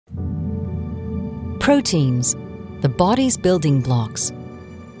Proteins, the body's building blocks.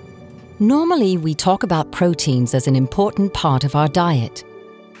 Normally, we talk about proteins as an important part of our diet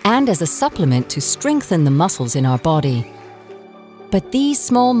and as a supplement to strengthen the muscles in our body. But these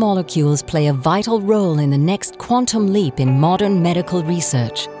small molecules play a vital role in the next quantum leap in modern medical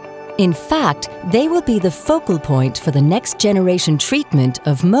research. In fact, they will be the focal point for the next generation treatment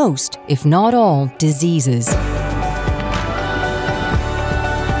of most, if not all, diseases.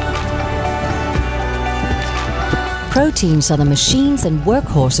 Proteins are the machines and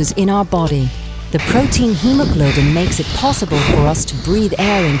workhorses in our body. The protein hemoglobin makes it possible for us to breathe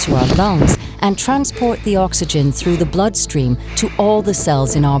air into our lungs and transport the oxygen through the bloodstream to all the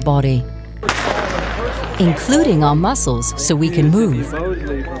cells in our body, including our muscles, so we can move.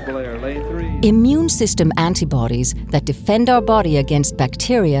 Immune system antibodies that defend our body against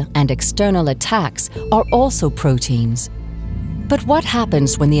bacteria and external attacks are also proteins. But what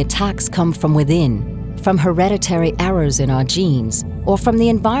happens when the attacks come from within? From hereditary errors in our genes, or from the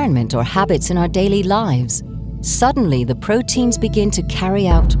environment or habits in our daily lives? Suddenly, the proteins begin to carry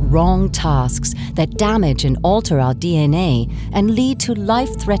out wrong tasks that damage and alter our DNA and lead to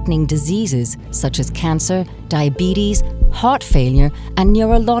life-threatening diseases such as cancer, diabetes, heart failure, and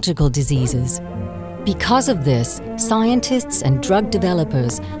neurological diseases. Because of this, scientists and drug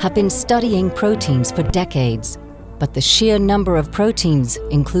developers have been studying proteins for decades. But the sheer number of proteins,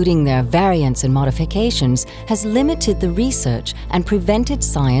 including their variants and modifications, has limited the research and prevented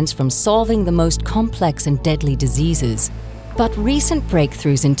science from solving the most complex and deadly diseases. But recent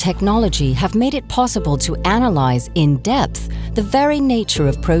breakthroughs in technology have made it possible to analyze in depth the very nature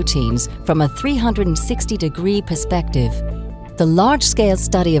of proteins from a 360-degree perspective. The large-scale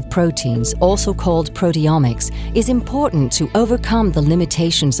study of proteins, also called proteomics, is important to overcome the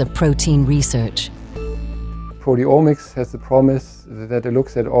limitations of protein research. Proteomics has the promise that it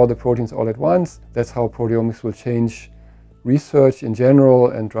looks at all the proteins all at once. That's how proteomics will change research in general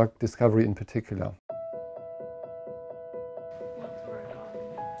and drug discovery in particular.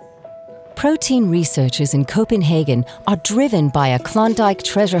 Protein researchers in Copenhagen are driven by a Klondike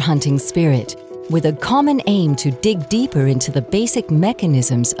treasure hunting spirit, with a common aim to dig deeper into the basic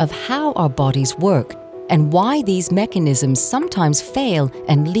mechanisms of how our bodies work and why these mechanisms sometimes fail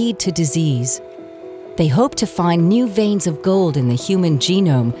and lead to disease. They hope to find new veins of gold in the human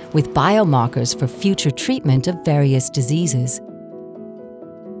genome with biomarkers for future treatment of various diseases.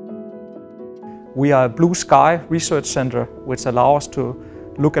 We are a blue sky research center which allows us to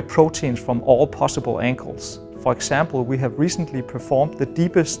look at proteins from all possible angles. For example, we have recently performed the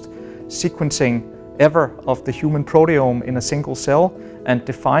deepest sequencing ever of the human proteome in a single cell and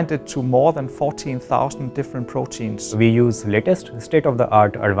defined it to more than 14,000 different proteins. We use latest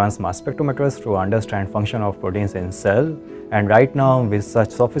state-of-the-art advanced mass spectrometers to understand function of proteins in cell, and right now with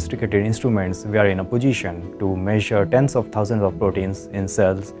such sophisticated instruments we are in a position to measure tens of thousands of proteins in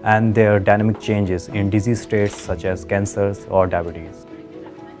cells and their dynamic changes in disease states such as cancers or diabetes.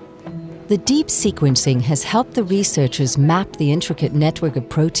 The deep sequencing has helped the researchers map the intricate network of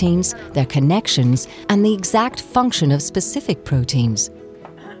proteins, their connections, and the exact function of specific proteins.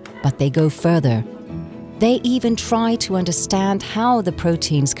 But they go further. They even try to understand how the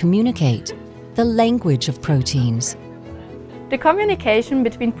proteins communicate, the language of proteins. The communication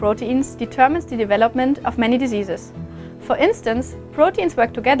between proteins determines the development of many diseases. For instance, proteins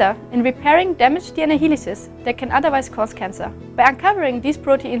work together in repairing damaged DNA helices that can otherwise cause cancer. By uncovering these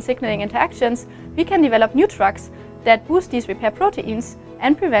protein signaling interactions, we can develop new drugs that boost these repair proteins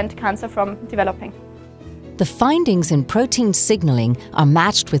and prevent cancer from developing. The findings in protein signaling are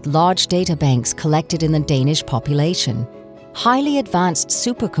matched with large data banks collected in the Danish population. Highly advanced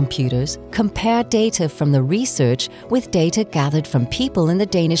supercomputers compare data from the research with data gathered from people in the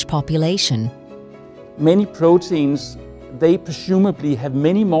Danish population. Many proteins, they presumably have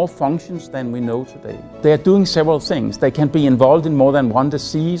many more functions than we know today. They are doing several things. They can be involved in more than one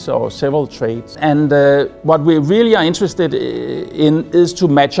disease or several traits. And what we really are interested in is to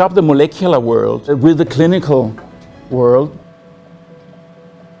match up the molecular world with the clinical world.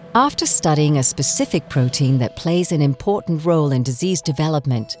 After studying a specific protein that plays an important role in disease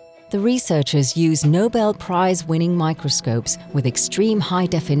development, the researchers use Nobel Prize-winning microscopes with extreme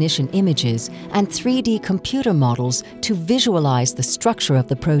high-definition images and 3D computer models to visualize the structure of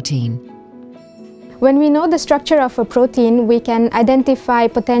the protein. When we know the structure of a protein, we can identify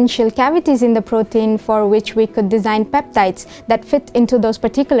potential cavities in the protein for which we could design peptides that fit into those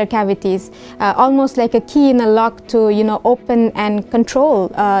particular cavities, almost like a key in a lock to open and control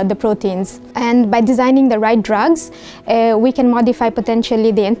the proteins. And by designing the right drugs, we can modify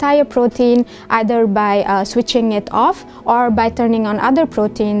potentially the entire protein, either by switching it off or by turning on other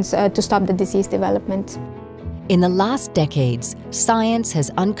proteins to stop the disease development. In the last decades, science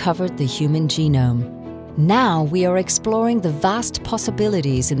has uncovered the human genome. Now we are exploring the vast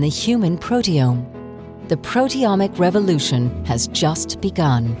possibilities in the human proteome. The proteomic revolution has just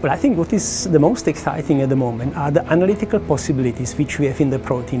begun. Well, I think what is the most exciting at the moment are the analytical possibilities which we have in the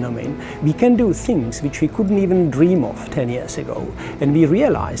protein domain. We can do things which we couldn't even dream of 10 years ago, and we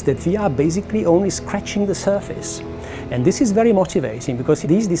realize that we are basically only scratching the surface. And this is very motivating because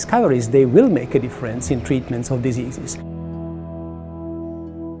these discoveries, they will make a difference in treatments of diseases.